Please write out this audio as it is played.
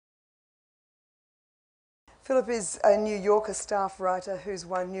Philip is a New Yorker staff writer who's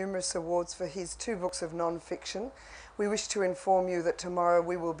won numerous awards for his 2 books of non-fiction. We wish to inform you that Tomorrow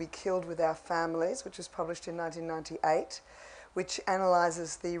We Will Be Killed with Our Families, which was published in 1998, which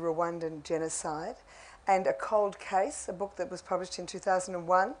analyses the Rwandan genocide, and A Cold Case, a book that was published in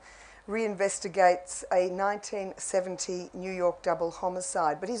 2001, reinvestigates a 1970 New York double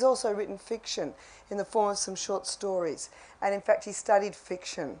homicide. But he's also written fiction in the form of some short stories. And in fact, he studied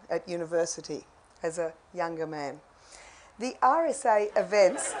fiction at university as a younger man. The RSA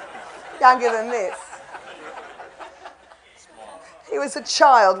events, younger than this. He was a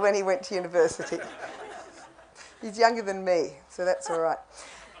child when he went to university. He's younger than me, so that's all right.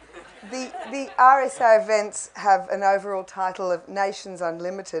 The RSA events have an overall title of Nations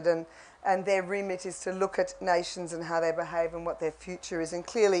Unlimited, and their remit is to look at nations and how they behave and what their future is. And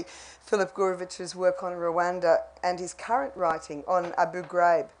clearly, Philip Gourevitch's work on Rwanda and his current writing on Abu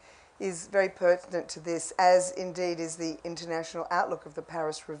Ghraib is very pertinent to this, as indeed is the international outlook of the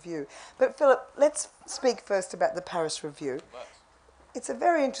Paris Review. But Philip, let's speak first about the Paris Review. It's a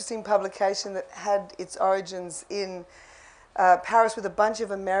very interesting publication that had its origins in Paris with a bunch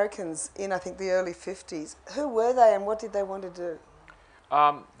of Americans in, I think, the early 50s. Who were they and what did they want to do?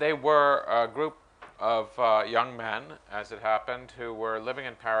 They were a group of young men, as it happened, who were living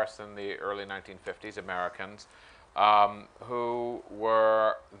in Paris in the early 1950s, Americans, who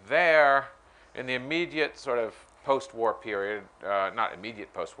were there in the immediate sort of post-war period, not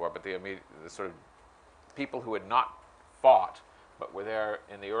immediate post-war, but the sort of people who had not fought, but were there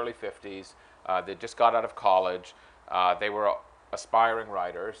in the early 50s. They just got out of college. They were aspiring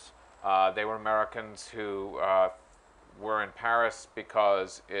writers. They were Americans who were in Paris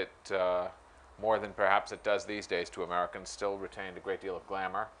because it, more than perhaps it does these days to Americans, still retained a great deal of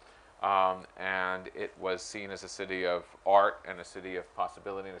glamour. And it was seen as a city of art and a city of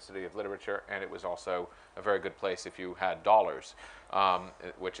possibility and a city of literature, and it was also a very good place if you had dollars,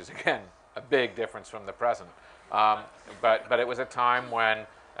 which is, again, a big difference from the present. But it was a time when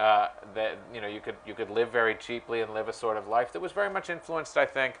you could live very cheaply and live a sort of life that was very much influenced, I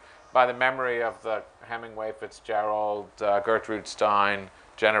think, by the memory of the Hemingway, Fitzgerald, Gertrude Stein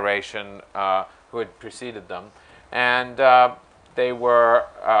generation who had preceded them. And they were,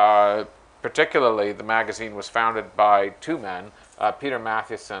 particularly, the magazine was founded by 2 men, Peter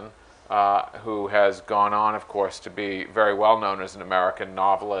Matthiessen, who has gone on, of course, to be very well known as an American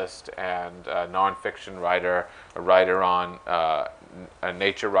novelist and nonfiction writer, a writer on a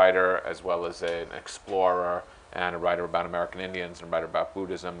nature writer, as well as an explorer, and a writer about American Indians, and a writer about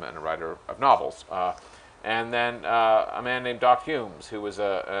Buddhism, and a writer of novels. And then a man named Doc Humes, who was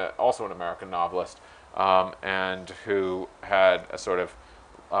also an American novelist, and who had a sort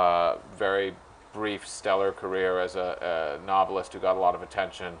of very brief, stellar career as a novelist who got a lot of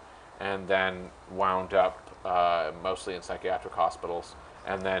attention, and then wound up mostly in psychiatric hospitals,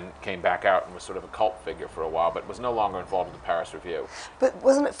 and then came back out and was sort of a cult figure for a while, but was no longer involved in the Paris Review. But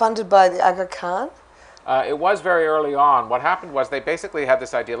wasn't it funded by the Aga Khan? It was very early on. What happened was they basically had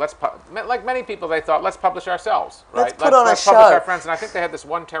this idea, like many people, they thought, let's publish ourselves, right? Let's put on a show. Publish our friends. And I think they had this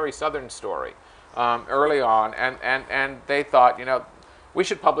one Terry Southern story early on, and they thought, we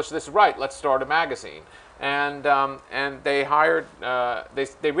should publish this right. Let's start a magazine. And they hired,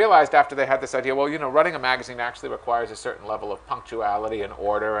 they realized after they had this idea, well, running a magazine actually requires a certain level of punctuality and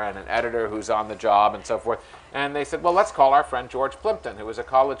order and an editor who's on the job and so forth. And they said, well, let's call our friend George Plimpton, who was a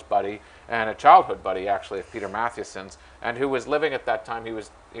college buddy and a childhood buddy, actually, of Peter Mathiessen's, and who was living at that time, he was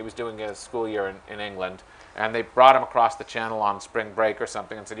doing his school year in England, and they brought him across the channel on spring break or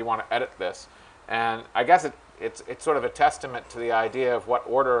something and said, you want to edit this? And I guess it's sort of a testament to the idea of what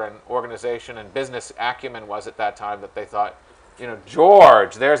order and organization and business acumen was at that time, that they thought,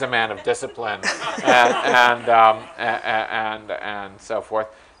 George, there's a man of discipline, and so forth.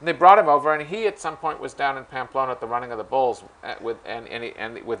 And they brought him over, and he at some point was down in Pamplona at the running of the bulls with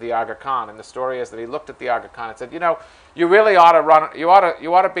the Aga Khan. And the story is that he looked at the Aga Khan and said, you really ought to run. You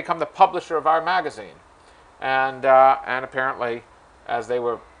ought to become the publisher of our magazine. And apparently, as they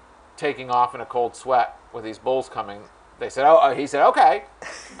were taking off in a cold sweat with these bulls coming, they said, he said, okay.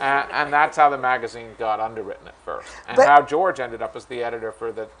 And that's how the magazine got underwritten at first. And how George ended up as the editor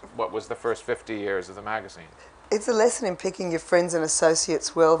for what was the first 50 years of the magazine. It's a lesson in picking your friends and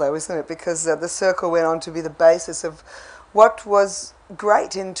associates well, though, isn't it? Because the circle went on to be the basis of what was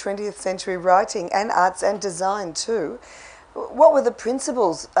great in 20th century writing and arts and design, too. What were the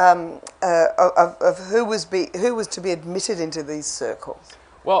principles of who was to be admitted into these circles?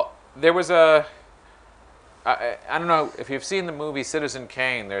 Well, there was I don't know if you've seen the movie Citizen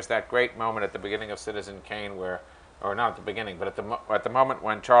Kane. There's that great moment at the beginning of Citizen Kane where or not at the beginning, but at the moment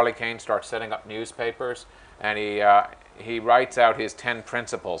when Charlie Kane starts setting up newspapers, and he writes out his 10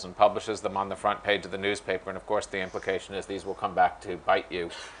 principles and publishes them on the front page of the newspaper. And of course, the implication is these will come back to bite you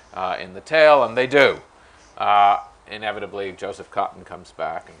in the tail, and they do. Inevitably, Joseph Cotton comes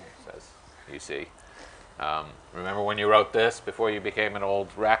back and says, "You see, remember when you wrote this before you became an old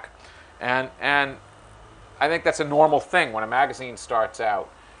wreck?" And I think that's a normal thing when a magazine starts out.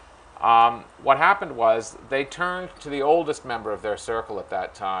 What happened was they turned to the oldest member of their circle at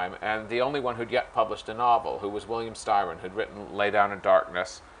that time, and the only one who'd yet published a novel, who was William Styron, who'd written Lay Down in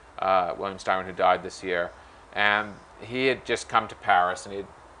Darkness. William Styron, who died this year. And he had just come to Paris, and he'd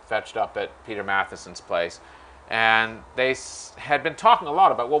fetched up at Peter Matheson's place. And they had been talking a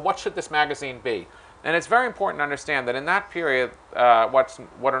lot about, well, what should this magazine be? And it's very important to understand that in that period, what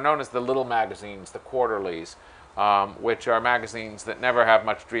are known as the little magazines, the quarterlies, which are magazines that never have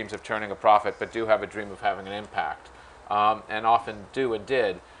much dreams of turning a profit, but do have a dream of having an impact, and often do and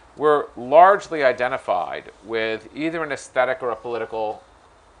did, were largely identified with either an aesthetic or a political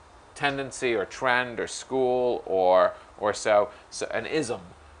tendency or trend or school or so an ism.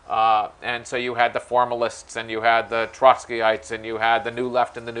 And so you had the formalists, and you had the Trotskyites, and you had the new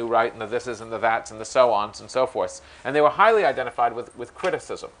left and the new right, and the thises and the that's and the so ons and so forth. And they were highly identified with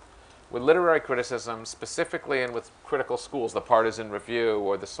criticism, with literary criticism specifically, and with critical schools, the Partisan Review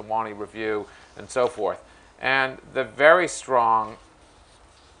or the Sewanee Review and so forth. And the very strong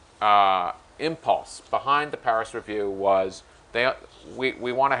impulse behind the Paris Review was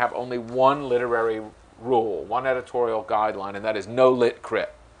we want to have only one literary rule, one editorial guideline, and that is no lit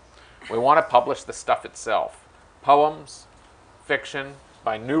crit. We want to publish the stuff itself. Poems, fiction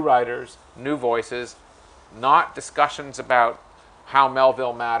by new writers, new voices, not discussions about how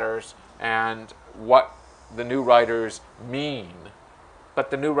Melville matters and what the new writers mean,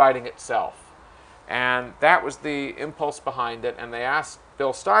 but the new writing itself. And that was the impulse behind it, and they asked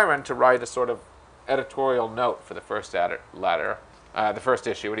Bill Styron to write a sort of editorial note for the first the first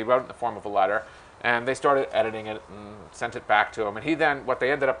issue, and he wrote it in the form of a letter. And they started editing it and sent it back to him. And he then, what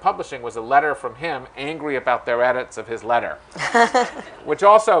they ended up publishing was a letter from him angry about their edits of his letter, which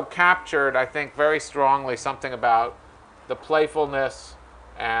also captured, I think, very strongly something about the playfulness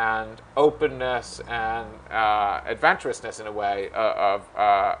and openness and adventurousness, in a way,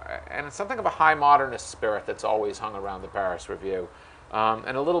 and it's something of a high modernist spirit that's always hung around the Paris Review,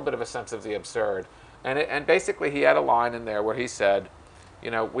 and a little bit of a sense of the absurd. And basically he had a line in there where he said, you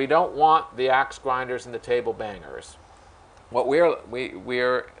know, we don't want the axe grinders and the table bangers. What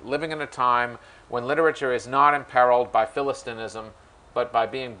we're living in a time when literature is not imperiled by Philistinism, but by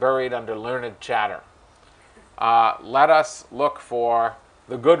being buried under learned chatter. Let us look for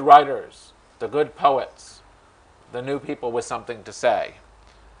the good writers, the good poets, the new people with something to say.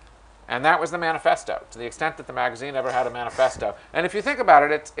 And that was the manifesto, to the extent that the magazine ever had a manifesto. And if you think about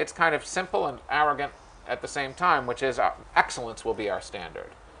it, it's kind of simple and arrogant at the same time, which is excellence will be our standard.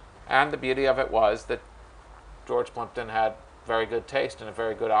 And the beauty of it was that George Plimpton had very good taste and a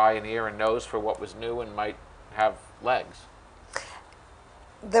very good eye and ear and nose for what was new and might have legs.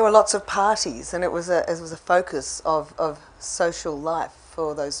 There were lots of parties, and it was a focus of social life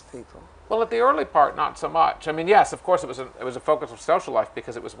for those people. Well, at the early part, not so much. I mean, yes, of course, it was a focus of social life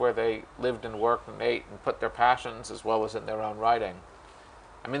because it was where they lived and worked and ate and put their passions as well as in their own writing.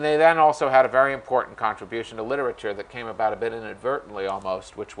 I mean, they then also had a very important contribution to literature that came about a bit inadvertently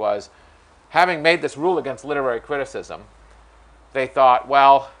almost, which was, having made this rule against literary criticism, they thought,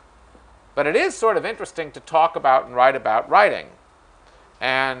 well, but it is sort of interesting to talk about and write about writing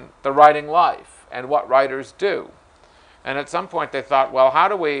and the writing life and what writers do. And at some point they thought, well, how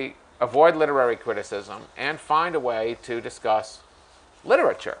do we avoid literary criticism and find a way to discuss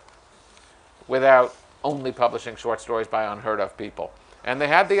literature without only publishing short stories by unheard of people? And they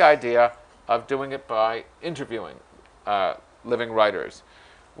had the idea of doing it by interviewing living writers,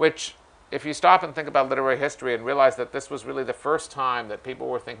 which, if you stop and think about literary history and realize that this was really the first time that people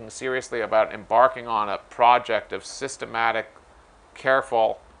were thinking seriously about embarking on a project of systematic,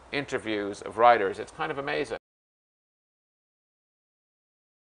 careful interviews of writers, it's kind of amazing.